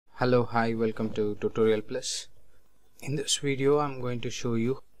Hello, hi, welcome to Tutorial Plus. In this video I'm going to show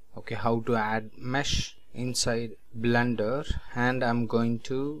you how to add mesh inside Blender, and I'm going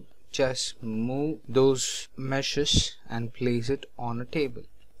to just move those meshes and place it on a table.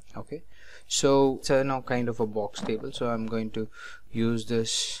 So it's now kind of a box table, so I'm going to use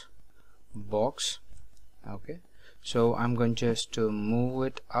this box. So I'm going just to move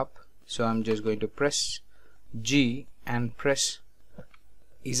it up. So I'm just going to press G and press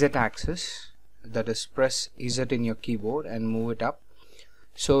Z axis, that is press Z in your keyboard and move it up.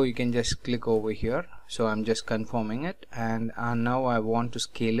 So you can just click over here. So I'm just confirming it, and now I want to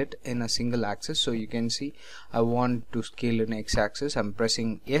scale it in a single axis. So you can see I want to scale in X axis. I'm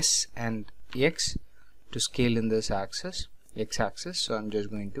pressing S and X to scale in this axis, X axis. So I'm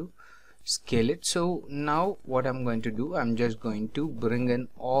just going to scale it. So now what I'm going to do, I'm just going to bring in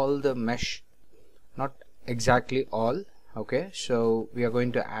all the mesh, not exactly all. So we are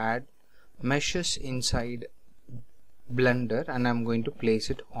going to add meshes inside Blender, and I'm going to place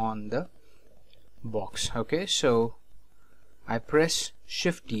it on the box. So I press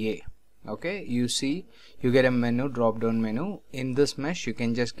Shift A. You see you get a menu, drop down menu. In this mesh you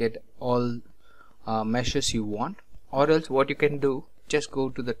can just get all meshes you want, or else what you can do, just go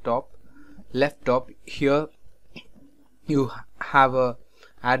to the top, left top. Here you have a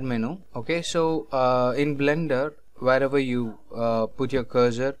add menu. So in Blender, wherever you put your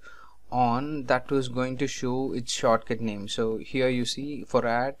cursor on, that was going to show its shortcut name. So here you see for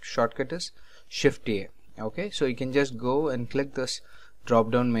add, shortcut is Shift A. So you can just go and click this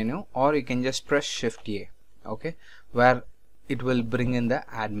drop down menu, or you can just press Shift A, where it will bring in the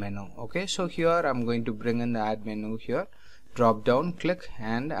add menu. So here I'm going to bring in the add menu here, drop down, click,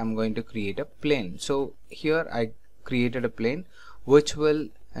 and I'm going to create a plane. So here I created a plane which will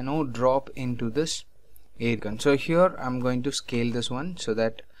drop into this air gun. So here I'm going to scale this one so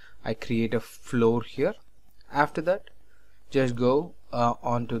that I create a floor here. After that, just go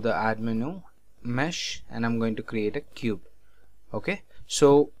onto the add menu, mesh, and I'm going to create a cube.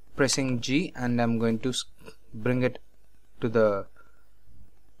 So pressing G, and I'm going to bring it to the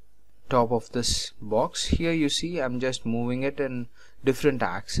top of this box. Here you see I'm just moving it in different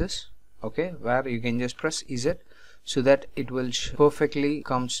axes, where you can just press Z so that it will perfectly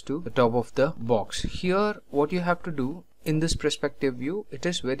comes to the top of the box. Here what you have to do, in this perspective view, it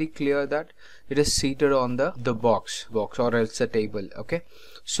is very clear that it is seated on the box or else the table.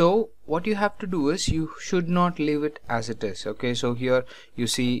 So what you have to do is, you should not leave it as it is. So here you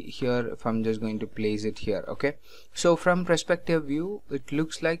see, here if I'm just going to place it here, so from perspective view it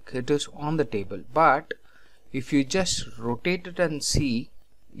looks like it is on the table, but if you just rotate it and see,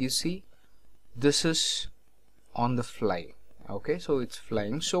 you see this is on the fly. So it's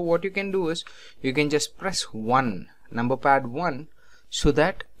flying. So what you can do is, you can just press 1, number pad 1, so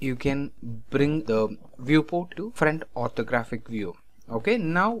that you can bring the viewport to front orthographic view.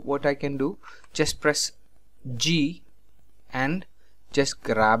 Now what I can do, just press G and just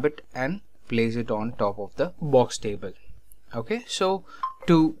grab it and place it on top of the box table. So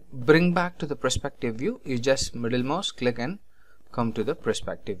to bring back to the perspective view, you just middle mouse click and come to the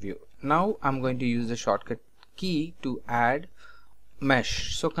perspective view. Now I'm going to use the shortcut key to add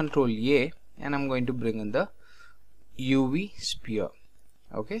mesh. So Control A, and I'm going to bring in the UV sphere.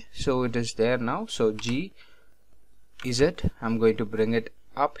 So it is there now. So G Z, I'm going to bring it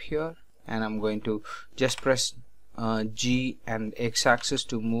up here, and I'm going to just press G and X axis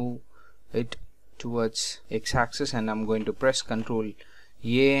to move it towards X axis, and I'm going to press Control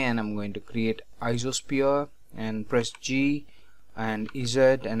A, and I'm going to create isosphere, and press G and Z,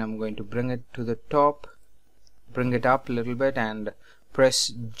 and I'm going to bring it to the top, bring it up a little bit, and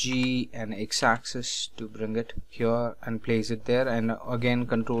press G and X axis to bring it here and place it there, and again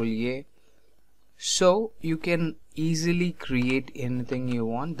Control A. So you can easily create anything you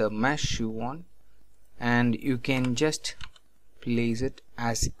want, the mesh you want, and you can just place it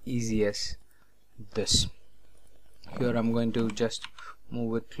as easy as this. Here I'm going to just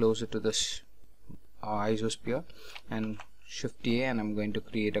move it closer to this isosphere, and Shift A, and I'm going to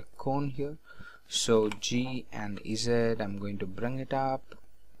create a cone here. So G and Z, I'm going to bring it up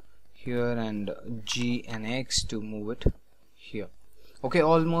here, and G and X to move it here.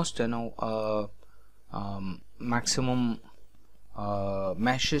 Almost maximum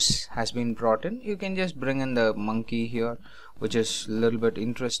meshes has been brought in. You can just bring in the monkey here, which is a little bit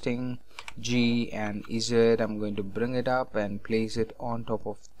interesting. G and Z, I'm going to bring it up and place it on top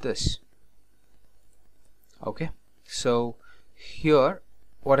of this. So here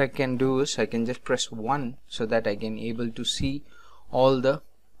what I can do is, I can just press 1 so that I can able to see all the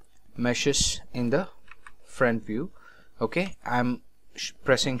meshes in the front view. I'm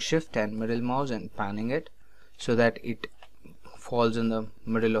pressing shift and middle mouse and panning it so that it falls in the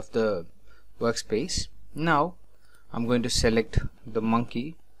middle of the workspace. Now I'm going to select the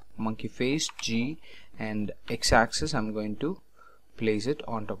monkey face, G, and X-axis. I'm going to place it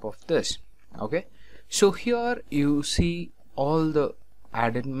on top of this. Okay, so here you see all the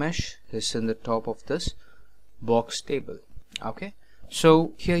added mesh is in the top of this box table. Okay,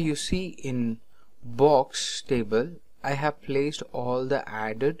 so here you see in box table I have placed all the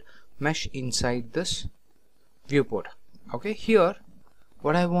added mesh inside this viewport. Okay, here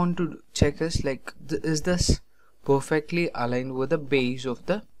what I want to check is like, is this perfectly aligned with the base of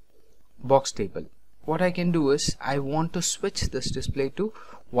the box table? What I can do is I want to switch this display to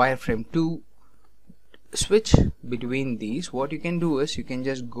wireframe. To switch between these, what you can do is you can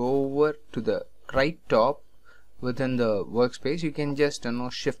just go over to the right top within the workspace. You can just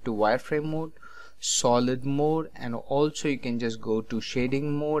shift to wireframe mode, solid mode, and also you can just go to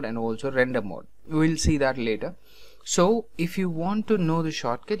shading mode and also render mode. We'll see that later. So if you want to know the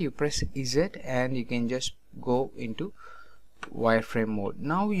shortcut, you press Z and you can just go into wireframe mode.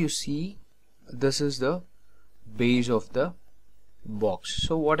 Now you see this is the base of the box.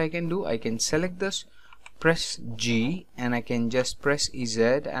 So what I can do, I can select this, press G, and I can just press Z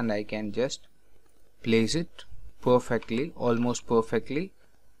and I can just place it perfectly, almost perfectly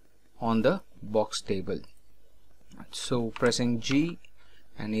on the box table. So pressing G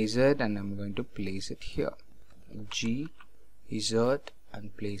and Z, and I'm going to place it here. G, Z,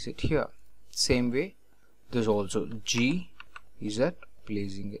 and place it here. Same way this also, G, Z,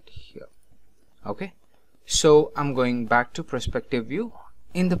 placing it here. Okay, so I'm going back to perspective view.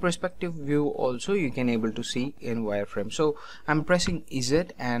 In the perspective view also you can able to see in wireframe. So I'm pressing Z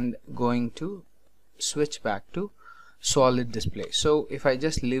and going to switch back to solid display. So if I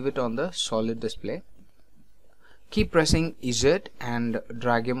just leave it on the solid display, keep pressing Z and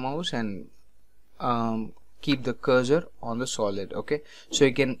drag your mouse and keep the cursor on the solid. Okay, so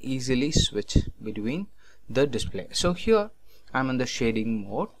you can easily switch between the display. So here I'm in the shading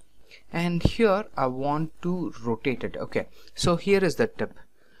mode, and here I want to rotate it. Okay, so here is the tip.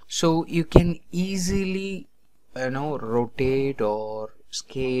 So you can easily rotate or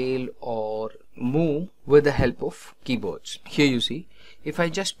scale or move with the help of keyboards. Here you see, if I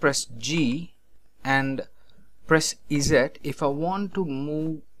just press G and press Z, if I want to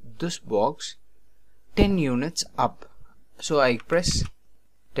move this box 10 units up, so I press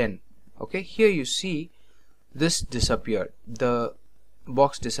 10. Okay, here you see this disappeared, the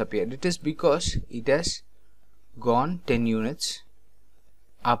box disappeared. It is because it has gone 10 units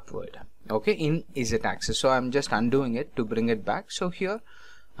upward, okay, in Z axis. So I'm just undoing it to bring it back. So here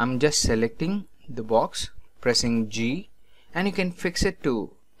I'm just selecting the box, pressing G, and you can fix it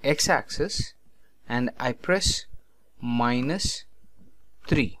to X axis, and I press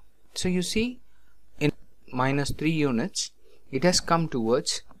 -3. So you see in -3 units it has come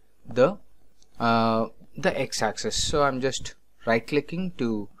towards the X axis. So I'm just right clicking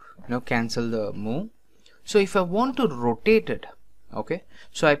to cancel the move. So if I want to rotate it, okay,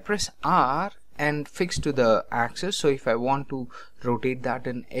 so I press R and fix to the axis. So if I want to rotate that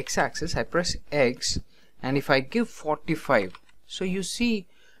in X axis, I press X, and if I give 45, so you see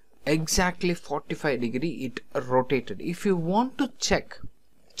exactly 45 degree it rotated. If you want to check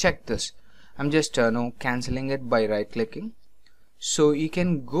this, I'm just cancelling it by right clicking. So you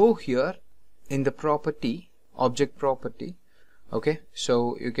can go here in the property, object property. Okay,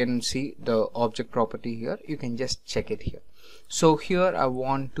 so you can see the object property here. You can just check it here. So here I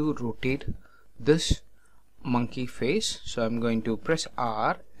want to rotate this monkey face, so I'm going to press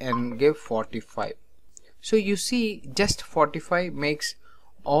R and give 45. So you see just 45 makes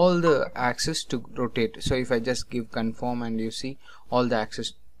all the axis to rotate. So if I just give confirm, and you see all the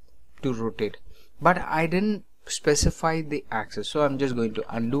axis to rotate, but I didn't specify the axis, so I'm just going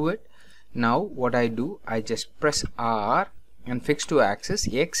to undo it. Now what I do, I just press R and fix to axis,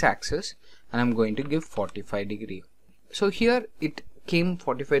 X axis, and I'm going to give 45 degree. So here it came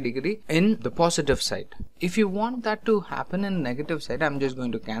 45 degree in the positive side. If you want that to happen in negative side, I'm just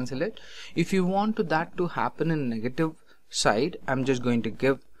going to cancel it. If you want that to happen in negative side, I'm just going to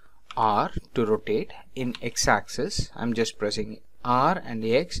give R to rotate in X axis. I'm just pressing R and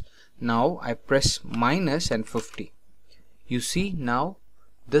X. Now I press minus and 50. You see now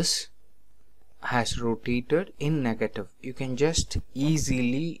this has rotated in negative. You can just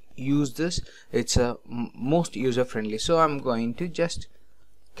easily use this. It's a most user friendly. So I'm going to just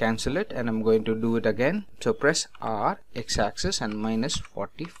cancel it and I'm going to do it again. So press R, X axis, and minus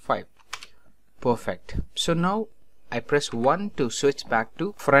 45. Perfect. So now I press 1 to switch back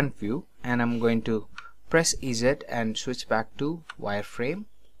to front view, and I'm going to press Z and switch back to wireframe.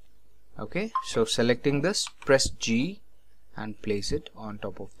 Okay, so selecting this, press G and place it on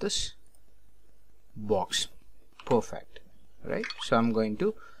top of this box. Perfect, right? So I'm going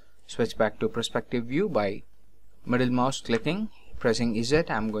to switch back to perspective view by middle mouse clicking, pressing Z.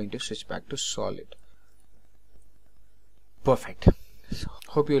 I'm going to switch back to solid. Perfect. So,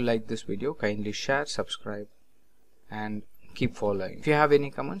 hope you like this video. Kindly share, subscribe and keep following. If you have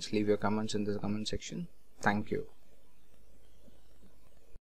any comments, leave your comments in the comment section. Thank you.